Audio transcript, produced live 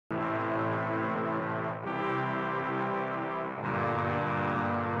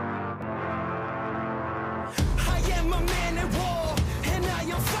I'm a man at war, and I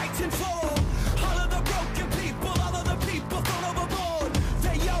am fighting for all of the broken people, all of the people thrown overboard.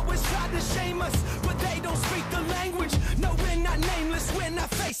 They always try to shame us, but they don't speak the language. No, we're not nameless, we're not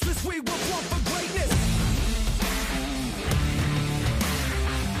faceless, we were born for greatness.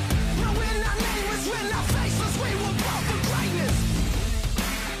 No, we're not nameless, we're not faceless, we were born for greatness.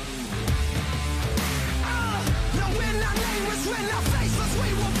 No, we're not nameless, we're not faceless, we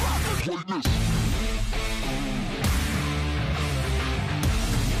were born for greatness.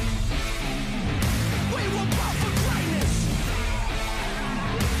 We were born for greatness.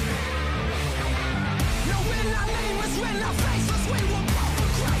 No, we're not nameless, we're not faceless, we were born for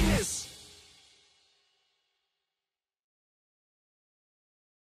greatness.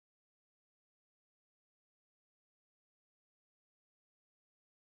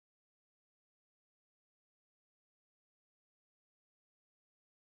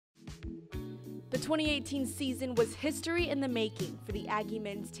 The 2018 season was history in the making for the Aggie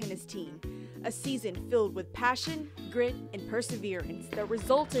men's tennis team. A season filled with passion, grit, and perseverance that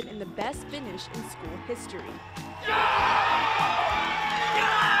resulted in the best finish in school history.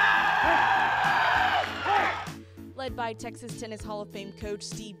 Led by Texas Tennis Hall of Fame coach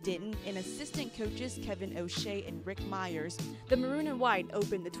Steve Denton and assistant coaches Kevin O'Shea and Rick Myers, the Maroon and White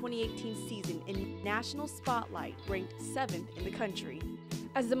opened the 2018 season in national spotlight, ranked 7th in the country.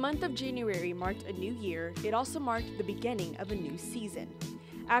 As the month of January marked a new year, it also marked the beginning of a new season.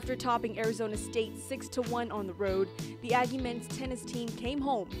 After topping Arizona State 6-1 on the road, the Aggie men's tennis team came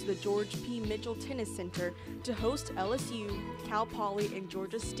home to the George P. Mitchell Tennis Center to host LSU, Cal Poly, and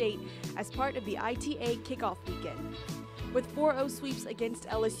Georgia State as part of the ITA kickoff weekend. With 4-0 sweeps against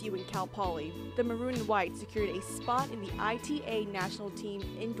LSU and Cal Poly, the Maroon and White secured a spot in the ITA National Team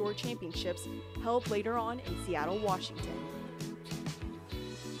Indoor Championships held later on in Seattle, Washington.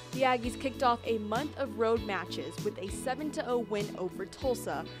 The Aggies kicked off a month of road matches with a 7-0 win over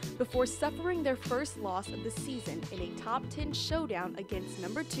Tulsa before suffering their first loss of the season in a top 10 showdown against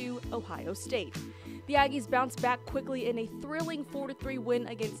number 2 Ohio State. The Aggies bounced back quickly in a thrilling 4-3 win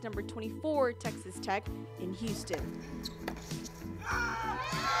against number 24 Texas Tech in Houston.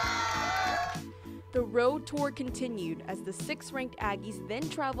 The road tour continued as the 6th-ranked Aggies then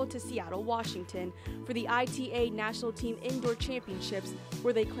traveled to Seattle, Washington for the ITA National Team Indoor Championships,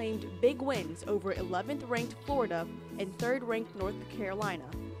 where they claimed big wins over 11th-ranked Florida and 3rd-ranked North Carolina.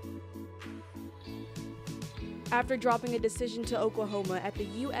 After dropping a decision to Oklahoma at the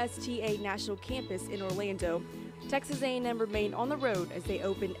USTA National Campus in Orlando, Texas A&M remained on the road as they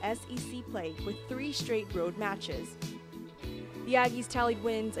opened SEC play with 3 straight road matches. The Aggies tallied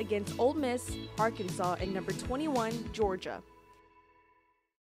wins against Ole Miss, Arkansas, and number 21, Georgia.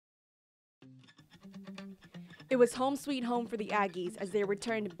 It was home sweet home for the Aggies as they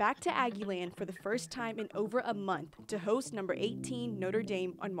returned back to Aggieland for the first time in over a month to host number 18 Notre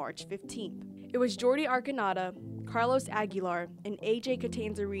Dame on March 15th. It was Jordi Arconada, Carlos Aguilar, and AJ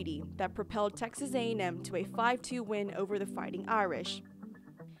Catanzariti that propelled Texas A&M to a 5-2 win over the Fighting Irish.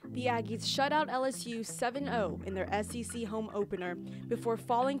 The Aggies shut out LSU 7-0 in their SEC home opener before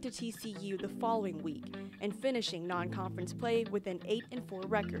falling to TCU the following week and finishing non-conference play with an 8-4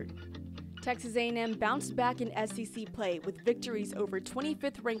 record. Texas A&M bounced back in SEC play with victories over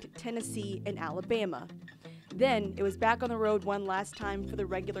 25th-ranked Tennessee and Alabama. Then it was back on the road one last time for the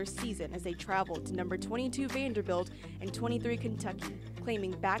regular season as they traveled to number 22 Vanderbilt and 23 Kentucky,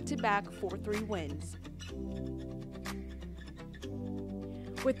 claiming back-to-back 4-3 wins.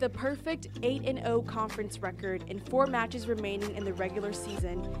 With the perfect 8-0 conference record and 4 matches remaining in the regular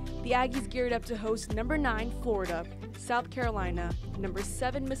season, the Aggies geared up to host number 9 Florida, South Carolina, number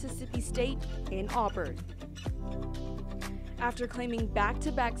 7 Mississippi State, and Auburn. After claiming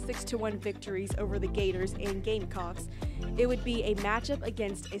back-to-back 6-1 victories over the Gators and Gamecocks, it would be a matchup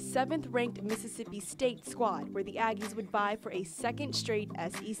against a 7th-ranked Mississippi State squad where the Aggies would vie for a 2nd straight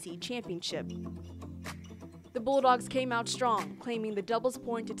SEC championship. The Bulldogs came out strong, claiming the doubles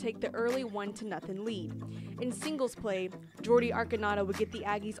point to take the early 1-0 lead. In singles play, Jordi Arconada would get the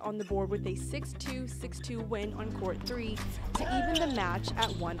Aggies on the board with a 6-2, 6-2 win on court 3 to even the match at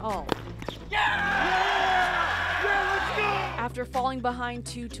 1-all. Let's go! After falling behind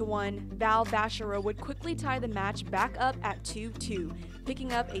 2-1, Val Bashara would quickly tie the match back up at 2-2,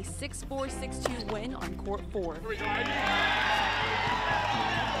 picking up a 6-4, 6-2 win on court 4.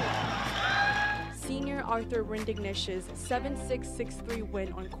 Senior Arthur Rendignish's 7-6, 6-3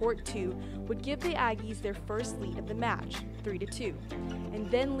 win on court 2 would give the Aggies their first lead of the match, 3-2, and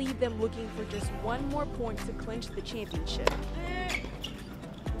then leave them looking for just one more point to clinch the championship.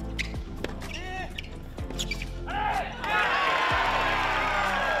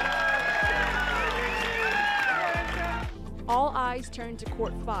 eyes turned to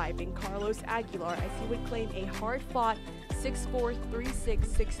Court 5 and Carlos Aguilar as he would claim a hard-fought 6-4, 3-6,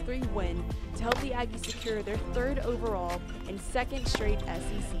 6-3 win to help the Aggies secure their third overall and second straight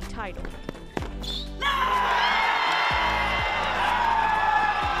SEC title.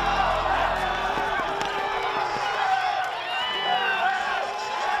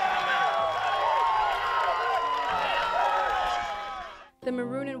 The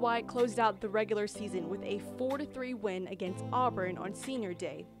Maroon and White closed out the regular season with a 4-3 win against Auburn on Senior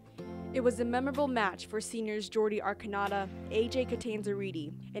Day. It was a memorable match for seniors Jordy Arconada, A.J.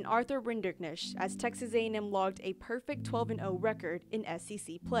 Catanzariti, and Arthur Rinderknecht as Texas A&M logged a perfect 12-0 record in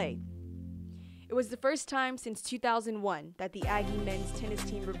SEC play. It was the first time since 2001 that the Aggie men's tennis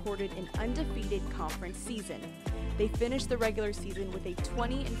team recorded an undefeated conference season. They finished the regular season with a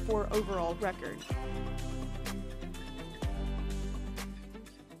 20-4 overall record.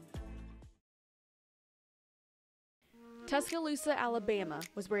 Tuscaloosa, Alabama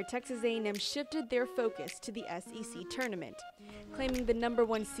was where Texas A&M shifted their focus to the SEC tournament. Claiming the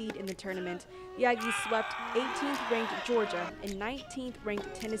 #1 seed in the tournament, the Aggies swept 18th-ranked Georgia and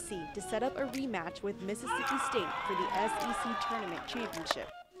 19th-ranked Tennessee to set up a rematch with Mississippi State for the SEC Tournament Championship.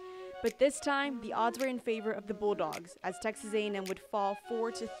 But this time, the odds were in favor of the Bulldogs, as Texas A&M would fall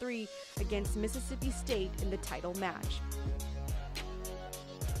 4-3 against Mississippi State in the title match.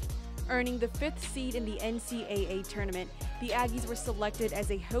 Earning the 5th seed in the NCAA tournament, the Aggies were selected as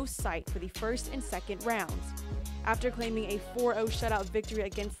a host site for the first and second rounds. After claiming a 4-0 shutout victory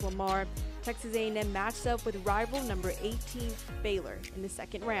against Lamar, Texas A&M matched up with rival number 18 Baylor in the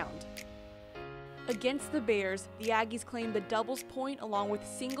second round. Against the Bears, the Aggies claimed the doubles point along with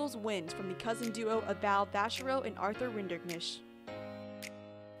singles wins from the cousin duo of Val Vachereau and Arthur Rinderknecht.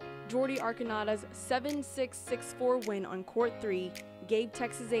 Jordy Arconada's 7-6, 6-4 win on Court 3 gave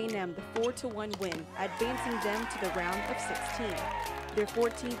Texas A&M the 4-1 win, advancing them to the round of 16, their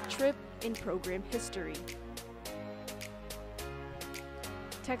 14th trip in program history.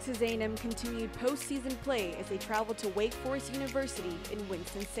 Texas A&M continued postseason play as they traveled to Wake Forest University in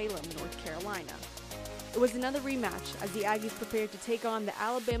Winston-Salem, North Carolina. It was another rematch as the Aggies prepared to take on the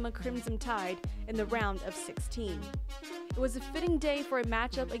Alabama Crimson Tide in the round of 16. It was a fitting day for a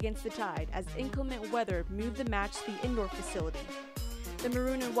matchup against the Tide as inclement weather moved the match to the indoor facility. The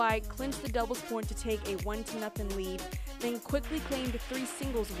Maroon and White clinched the doubles point to take a 1-0 lead, then quickly claimed 3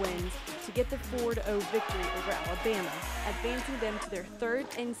 singles wins to get the 4-0 victory over Alabama, advancing them to their 3rd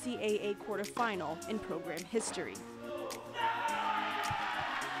NCAA quarterfinal in program history.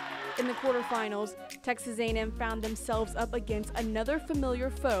 In the quarterfinals, Texas A&M found themselves up against another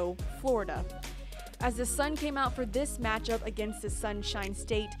familiar foe, Florida. As the sun came out for this matchup against the Sunshine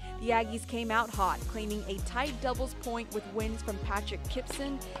State, the Aggies came out hot, claiming a tight doubles point with wins from Patrick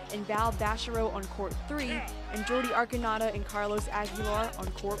Kipson and Val Vachereau on Court 3, and Jordy Arconada and Carlos Aguilar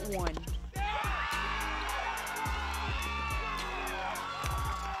on Court 1.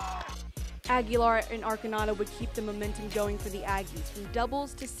 Aguilar and Arconada would keep the momentum going for the Aggies from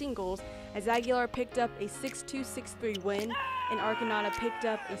doubles to singles as Aguilar picked up a 6-2, 6-3 win and Arconada picked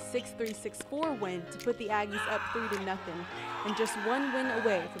up a 6-3, 6-4 win to put the Aggies up 3-0 and just one win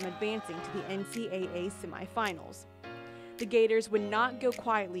away from advancing to the NCAA semifinals. The Gators would not go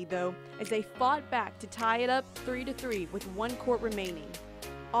quietly though as they fought back to tie it up 3-3 with one court remaining.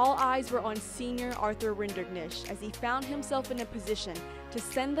 All eyes were on senior Arthur Rinderknecht as he found himself in a position to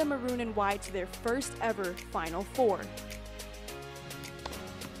send the Maroon and White to their first ever Final Four.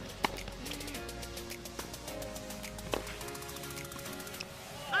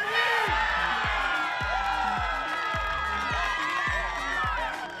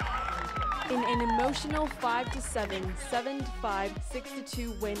 In an emotional 5-7, 7-5,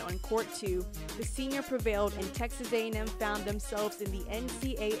 6-2 win on Court 2, the senior prevailed and Texas A&M found themselves in the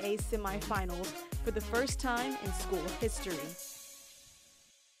NCAA semifinals for the first time in school history.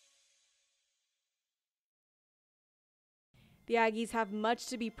 The Aggies have much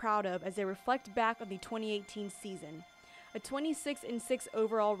to be proud of as they reflect back on the 2018 season. A 26-6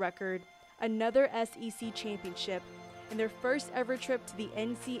 overall record, another SEC championship, and their first ever trip to the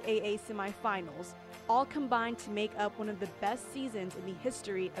NCAA semifinals, all combined to make up one of the best seasons in the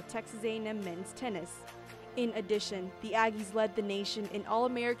history of Texas A&M men's tennis. In addition, the Aggies led the nation in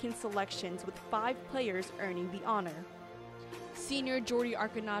All-American selections with 5 players earning the honor. Senior Jordy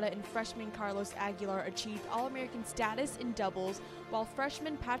Arconada and freshman Carlos Aguilar achieved All-American status in doubles, while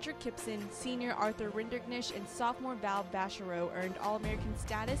freshman Patrick Kipson, senior Arthur Rinderknecht, and sophomore Val Vachereau earned All-American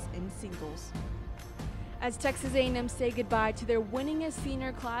status in singles. As Texas A&M say goodbye to their winningest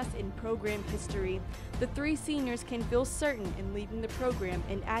senior class in program history, the 3 seniors can feel certain in leaving the program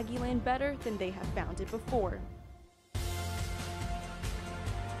in Aggieland better than they have found it before.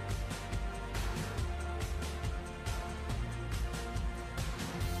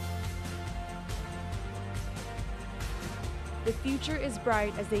 The future is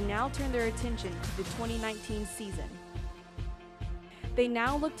bright as they now turn their attention to the 2019 season. They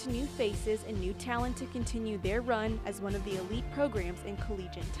now look to new faces and new talent to continue their run as one of the elite programs in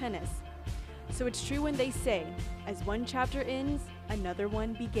collegiate tennis. So it's true when they say, as one chapter ends, another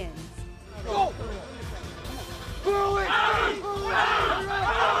one begins. Go!